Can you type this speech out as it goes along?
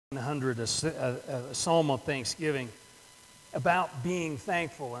100, a psalm of thanksgiving about being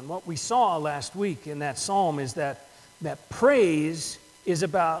thankful. And what we saw last week in that psalm is that praise is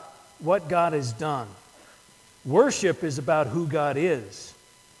about what God has done. Worship is about who God is.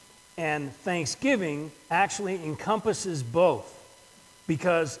 And thanksgiving actually encompasses both,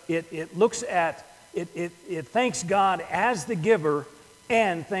 because it looks at, it thanks God as the giver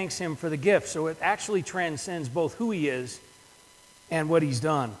and thanks Him for the gift. So it actually transcends both who He is and what He's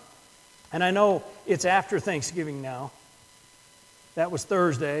done. And I know it's after Thanksgiving now. That was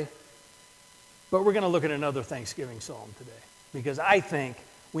Thursday. But we're going to look at another Thanksgiving psalm today, because I think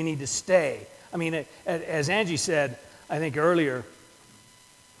we need to stay. I mean, as Angie said, I think earlier,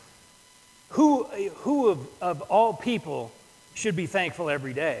 who of all people should be thankful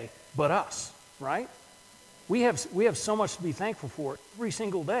every day but us, right? We have so much to be thankful for every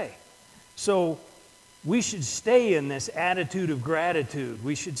single day. So we should stay in this attitude of gratitude.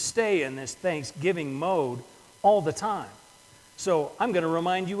 We should stay in this Thanksgiving mode all the time. So I'm going to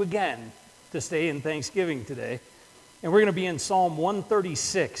remind you again to stay in Thanksgiving today. And we're going to be in Psalm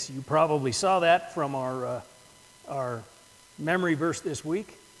 136. You probably saw that from our memory verse this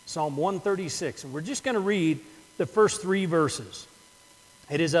week, Psalm 136. And we're just going to read the first 3 verses.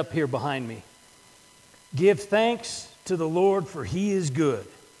 It is up here behind me. Give thanks to the Lord, for He is good.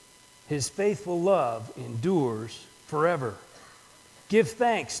 His faithful love endures forever. Give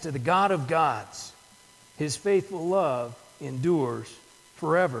thanks to the God of gods. His faithful love endures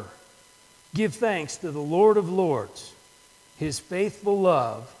forever. Give thanks to the Lord of lords. His faithful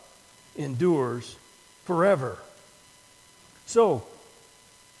love endures forever. So,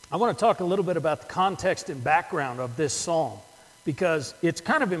 I want to talk a little bit about the context and background of this psalm, because it's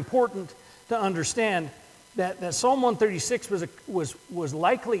kind of important to understand that Psalm 136 was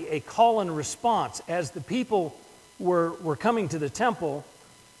likely a call and response. As the people were coming to the temple,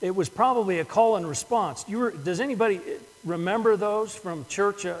 it was probably a call and response. Does anybody remember those from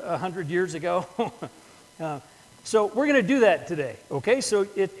church 100 years ago? So we're going to do that today, okay? So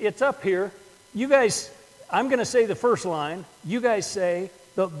it's up here. You guys, I'm going to say the first line. You guys say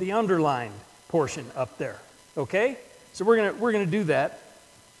the underlined portion up there, okay? So we're going to do that.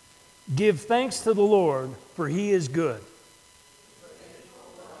 Give thanks to the Lord, for He is good.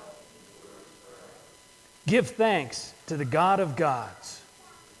 Give thanks to the God of gods.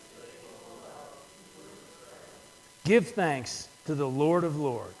 Give thanks to the Lord of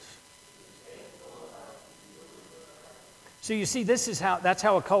lords. So you see, that's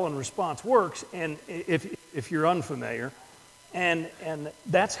how a call and response works, and if you're unfamiliar, and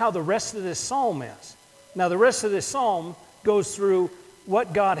that's how the rest of this psalm is. Now, the rest of this psalm goes through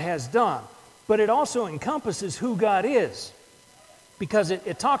what God has done, but it also encompasses who God is, because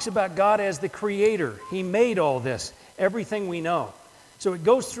it talks about God as the creator. He made all this, everything we know. So it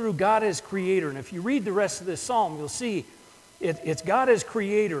goes through God as creator, and if you read the rest of this psalm, you'll see it's God as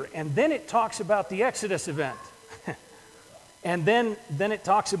creator, and then it talks about the Exodus event. And then it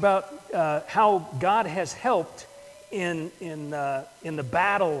talks about how God has helped in the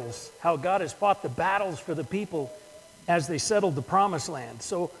battles, how God has fought the battles for the people as they settled the promised land.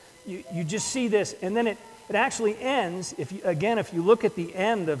 So you just see this, and then it actually ends, if you look at the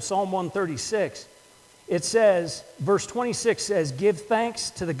end of Psalm 136, it says, verse 26 says, give thanks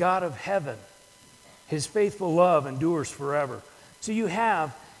to the God of heaven. His faithful love endures forever. So you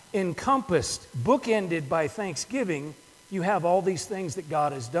have encompassed, bookended by thanksgiving, you have all these things that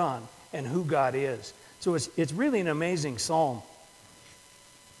God has done and who God is. So it's really an amazing psalm.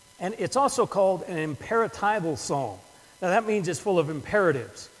 And it's also called an imperatival psalm. Now that means it's full of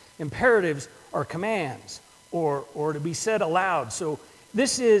imperatives. Imperatives are commands or to be said aloud. So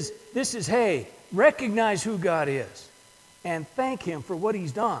this is hey, recognize who God is and thank Him for what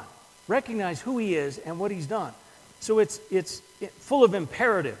He's done. Recognize who He is and what He's done. So it's full of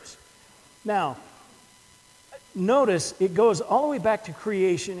imperatives. Now, notice it goes all the way back to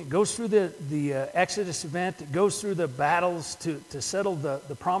creation. It goes through the Exodus event. It goes through the battles to settle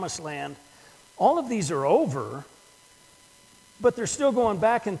the promised land. All of these are over, but they're still going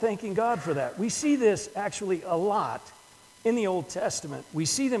back and thanking God for that. We see this actually a lot in the Old Testament. We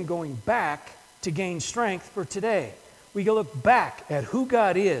see them going back to gain strength for today. We go look back at who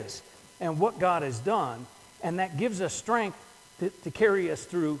God is and what God has done, and that gives us strength to carry us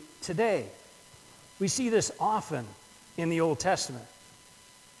through today. We see this often in the Old Testament.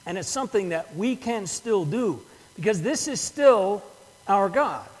 And it's something that we can still do, because this is still our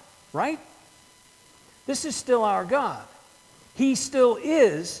God, right? This is still our God. He still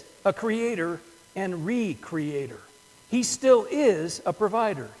is a creator and recreator. He still is a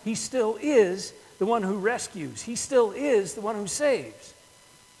provider. He still is the one who rescues. He still is the one who saves.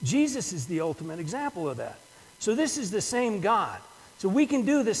 Jesus is the ultimate example of that. So this is the same God. So we can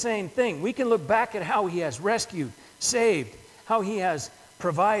do the same thing. We can look back at how he has rescued, saved, how he has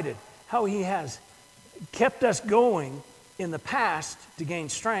provided, how he has kept us going in the past to gain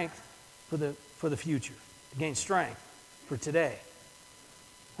strength for the future, to gain strength for today.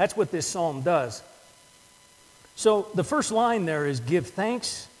 That's what this psalm does. So the first line there is, give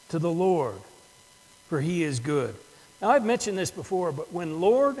thanks to the Lord, for he is good. Now, I've mentioned this before, but when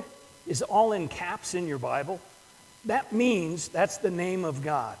Lord is all in caps in your Bible, that means that's the name of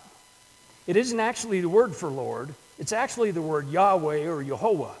God. It isn't actually the word for Lord. It's actually the word Yahweh or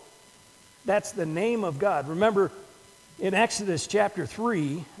Yehovah. That's the name of God. Remember, in Exodus chapter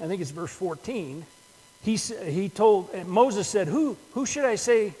 3, I think it's verse 14, Moses said, who should I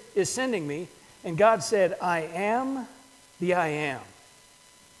say is sending me? And God said, I am the I am.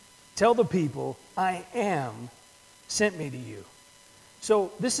 Tell the people, I am sent me to you.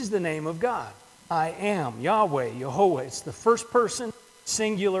 So this is the name of God. I am, Yahweh, Yehovah. It's the first person,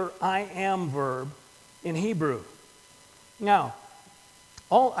 singular, I am verb in Hebrew. Now,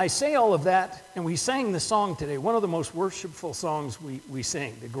 I say all of that, and we sang the song today, one of the most worshipful songs we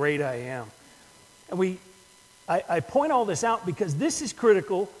sing, The Great I Am. And I point all this out because this is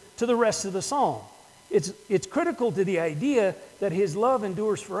critical to the rest of the psalm. It's critical to the idea that his love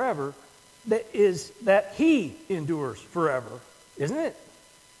endures forever, that he endures forever, isn't it?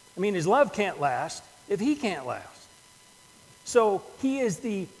 I mean, his love can't last if he can't last. So he is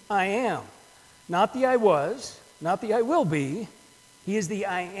the I am, not the I was, not the I will be. He is the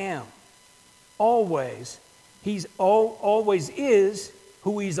I am. Always. He's always is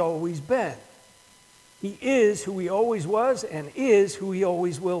who he's always been. He is who he always was and is who he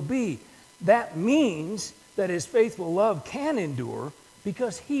always will be. That means that his faithful love can endure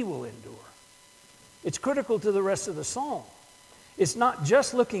because he will endure. It's critical to the rest of the psalm. It's not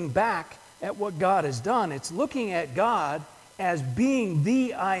just looking back at what God has done. It's looking at God as being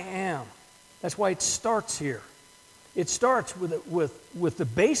the I am. That's why it starts here. It starts with the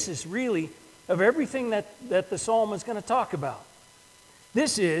basis, really, of everything that the psalm is going to talk about.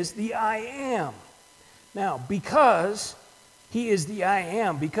 This is the I am. Now, because he is the I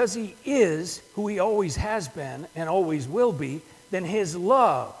am, because he is who he always has been and always will be, then his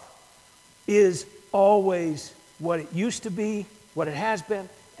love is always what it used to be, what it has been,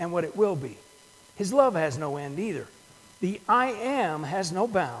 and what it will be. His love has no end either. The I am has no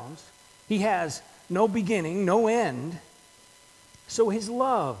bounds. He has no beginning, no end. So his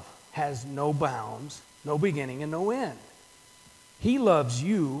love has no bounds, no beginning, and no end. He loves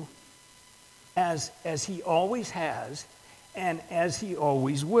you as he always has and as he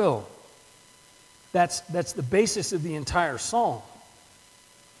always will. That's the basis of the entire psalm.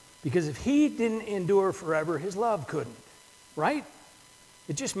 Because if he didn't endure forever, his love couldn't, right?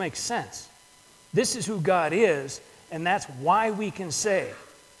 It just makes sense. This is who God is, and that's why we can say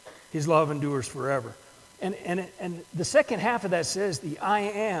his love endures forever. And the second half of that says, the I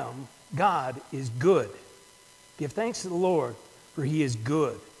am, God, is good. Give thanks to the Lord, for he is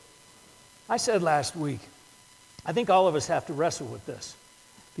good. I said last week, I think all of us have to wrestle with this.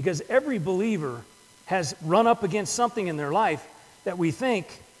 Because every believer has run up against something in their life that we think,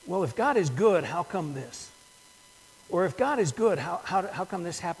 well, if God is good, how come this? Or if God is good, how come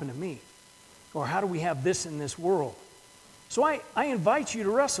this happened to me? Or how do we have this in this world? So I invite you to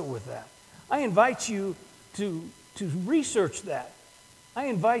wrestle with that. I invite you to research that. I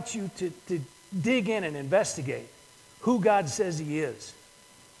invite you to dig in and investigate who God says he is.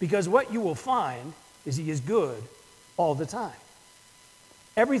 Because what you will find is he is good all the time.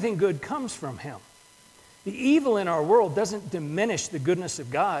 Everything good comes from him. The evil in our world doesn't diminish the goodness of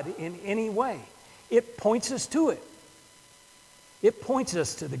God in any way. It points us to it. It points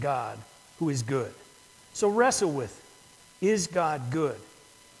us to the God who is good. So wrestle with, is God good?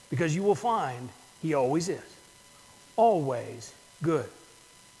 Because you will find he always is. Always good.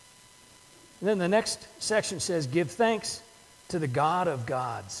 And then the next section says, give thanks to the God of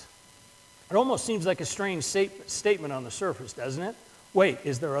gods. It almost seems like a strange statement on the surface, doesn't it? Wait,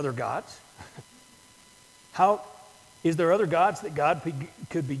 is there other gods? Is there other gods that God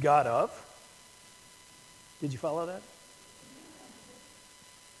could be God of? Did you follow that?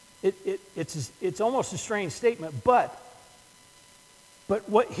 It's almost a strange statement, but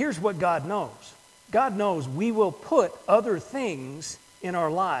here's what God knows. God knows we will put other things in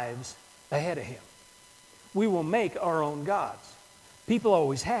our lives ahead of him. We will make our own gods. People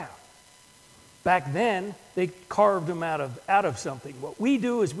always have. Back then, they carved them out of something. What we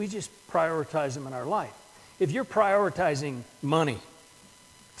do is we just prioritize them in our life. If you're prioritizing money,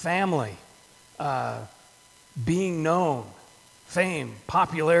 family, being known, fame,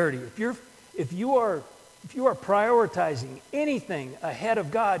 popularity. If you are prioritizing anything ahead of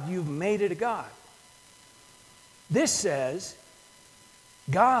God, you've made it a god. This says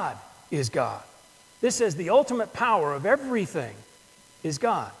God is God. This says the ultimate power of everything is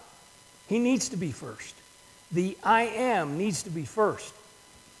God. He needs to be first. The I am needs to be first.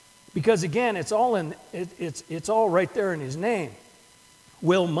 Because again, it's all right there in his name.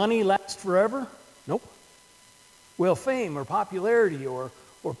 Will money last forever? Nope. Will fame or popularity or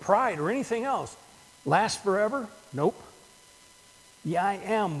pride or anything else last forever? Nope. The I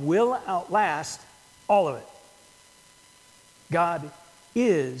am will outlast all of it. God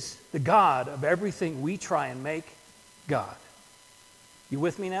is the God of everything we try and make God. You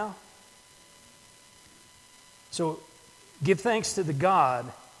with me now? So give thanks to the God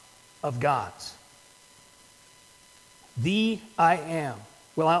of gods. The I am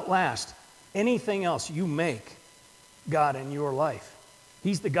will outlast anything else you make God in your life.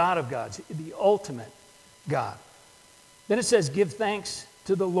 He's the God of gods, the ultimate God. Then it says, give thanks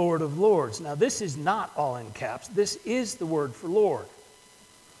to the Lord of lords. Now this is not all in caps. This is the word for Lord.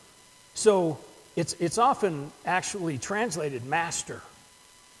 So it's often actually translated master.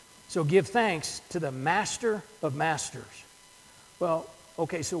 So give thanks to the master of masters. Well,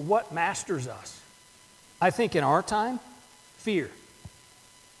 okay, so what masters us? I think in our time, fear.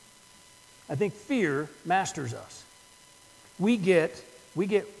 I think fear masters us. We get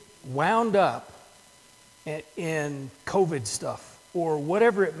wound up in COVID stuff or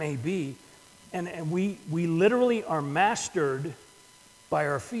whatever it may be, and we literally are mastered by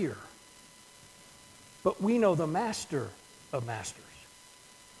our fear. But we know the master of masters.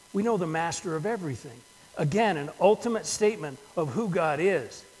 We know the master of everything. Again, an ultimate statement of who God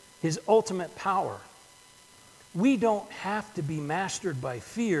is, his ultimate power. We don't have to be mastered by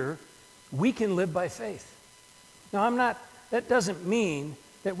fear. We can live by faith. Now, that doesn't mean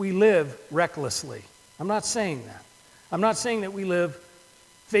that we live recklessly. I'm not saying that. I'm not saying that we live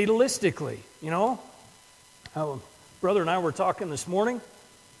fatalistically, you know. Brother and I were talking this morning.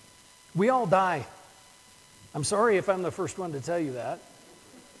 We all die. I'm sorry if I'm the first one to tell you that.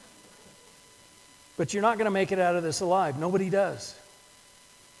 But you're not going to make it out of this alive. Nobody does.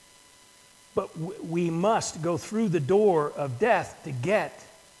 But we must go through the door of death to get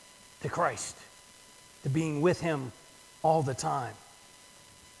to Christ, to being with him all the time.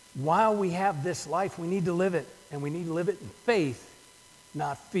 While we have this life, we need to live it, and we need to live it in faith,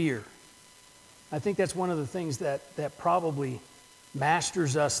 not fear. I think that's one of the things that probably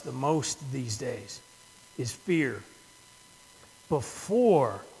masters us the most these days, is fear.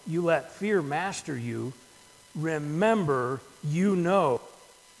 Before you let fear master you, remember you know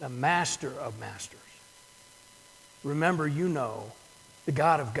the master of masters. Remember you know the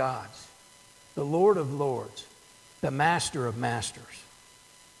God of gods, the Lord of lords, the master of masters.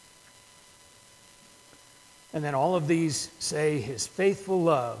 And then all of these say his faithful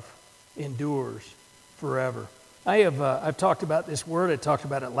love endures forever. I've talked about this word. I talked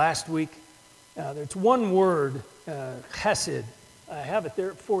about it last week. There's one word, chesed. I have it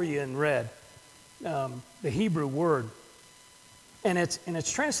there for you in red, the Hebrew word. And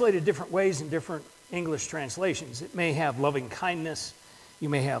it's translated different ways in different English translations. It may have loving kindness. You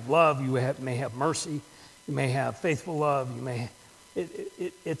may have love. You may have mercy. You may have faithful love.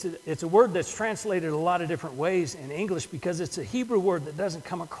 It's a word that's translated a lot of different ways in English because it's a Hebrew word that doesn't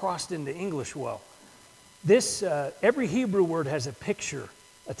come across into English well. Every Hebrew word has a picture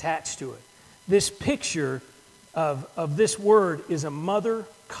attached to it. This picture of this word is a mother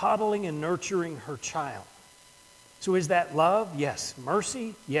coddling and nurturing her child. So is that love? Yes.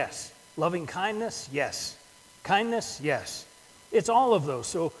 Mercy? Yes. Loving kindness? Yes. Kindness? Yes. It's all of those.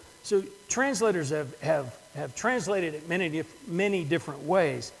 So translators have translated it many different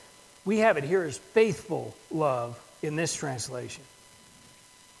ways. We have it here as faithful love in this translation.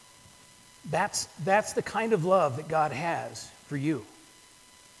 That's the kind of love that God has for you.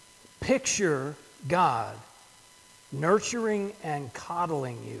 Picture God nurturing and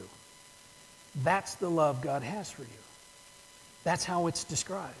coddling you. That's the love God has for you. That's how it's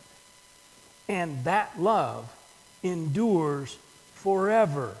described. And that love endures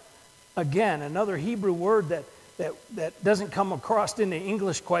forever. Again, another Hebrew word that doesn't come across into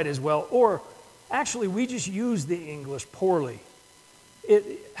English quite as well, or actually we just use the English poorly.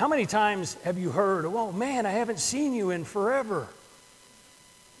 How many times have you heard, oh man, I haven't seen you in forever?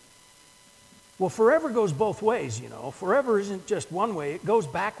 Well, forever goes both ways, you know. Forever isn't just one way. It goes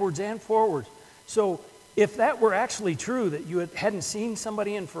backwards and forwards. So if that were actually true, that you hadn't seen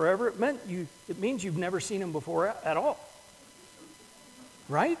somebody in forever, it means you've never seen him before at all.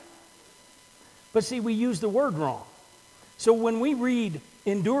 Right? But see, we use the word wrong. So when we read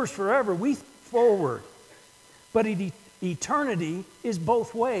endures forever, we think forward. But eternity is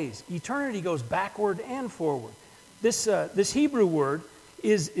both ways. Eternity goes backward and forward. This Hebrew word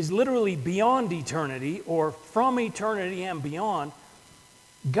is literally beyond eternity, or from eternity and beyond.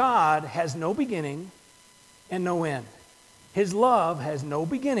 God has no beginning and no end. His love has no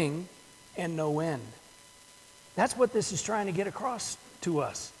beginning and no end. That's what this is trying to get across to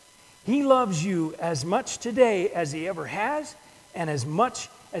us. He loves you as much today as he ever has, and as much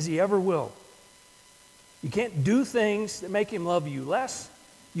as he ever will. You can't do things that make him love you less.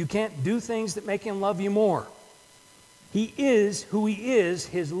 You can't do things that make him love you more. He is who he is.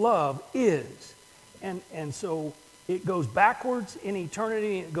 His love is. And so it goes backwards in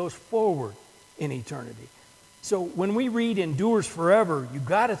eternity, and it goes forward in eternity. So when we read endures forever, you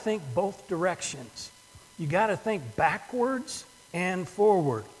got to think both directions. You got to think backwards and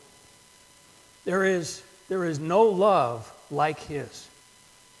forward. There is no love like his.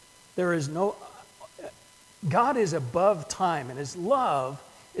 God is above time, and his love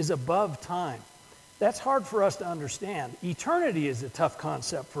is above time. That's hard for us to understand. Eternity is a tough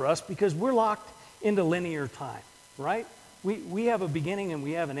concept for us because we're locked into linear time, right? We have a beginning and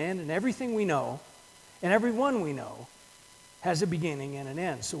we have an end, and everything we know and everyone we know has a beginning and an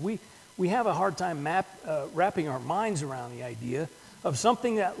end. So we have a hard time wrapping our minds around the idea of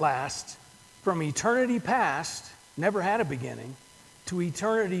something that lasts from eternity past, never had a beginning, to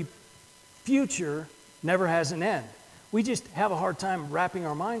eternity future, never has an end. We just have a hard time wrapping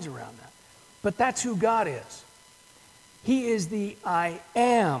our minds around that. But that's who God is. He is the I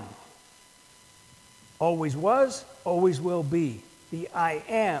am. Always was, always will be. The I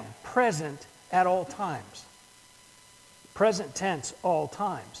am, present at all times. Present tense, all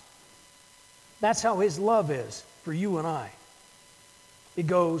times. That's how his love is for you and I. It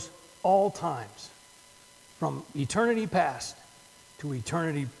goes all times, from eternity past to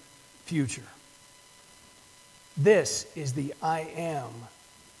eternity future. This is the I am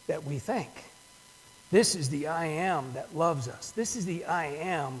that we think. This is the I am that loves us. This is the I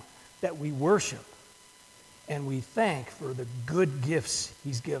am that we worship and we thank for the good gifts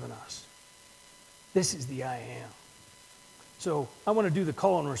he's given us. This is the I am. So I want to do the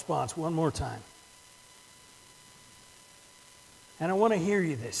call and response one more time. And I want to hear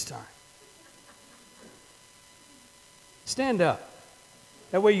you this time. Stand up.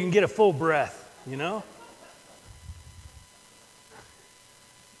 That way you can get a full breath, you know?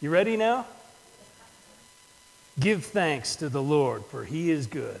 You ready now? Give thanks to the Lord, for he is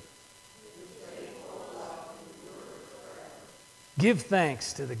good. Give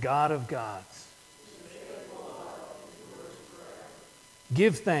thanks to the God of gods.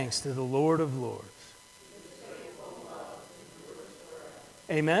 Give thanks to the Lord of lords.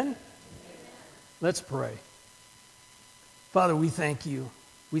 Amen? Let's pray. Father, we thank you.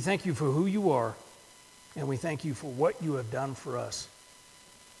 We thank you for who you are, and we thank you for what you have done for us.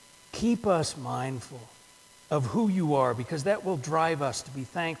 Keep us mindful of who you are, because that will drive us to be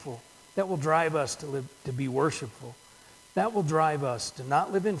thankful. That will drive us to be worshipful. That will drive us to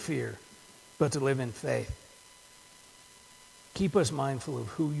not live in fear, but to live in faith. Keep us mindful of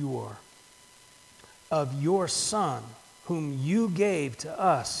who you are, of your Son, whom you gave to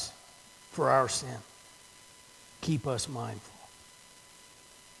us for our sin. Keep us mindful.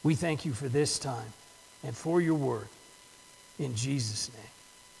 We thank you for this time and for your word. In Jesus'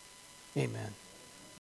 name, amen.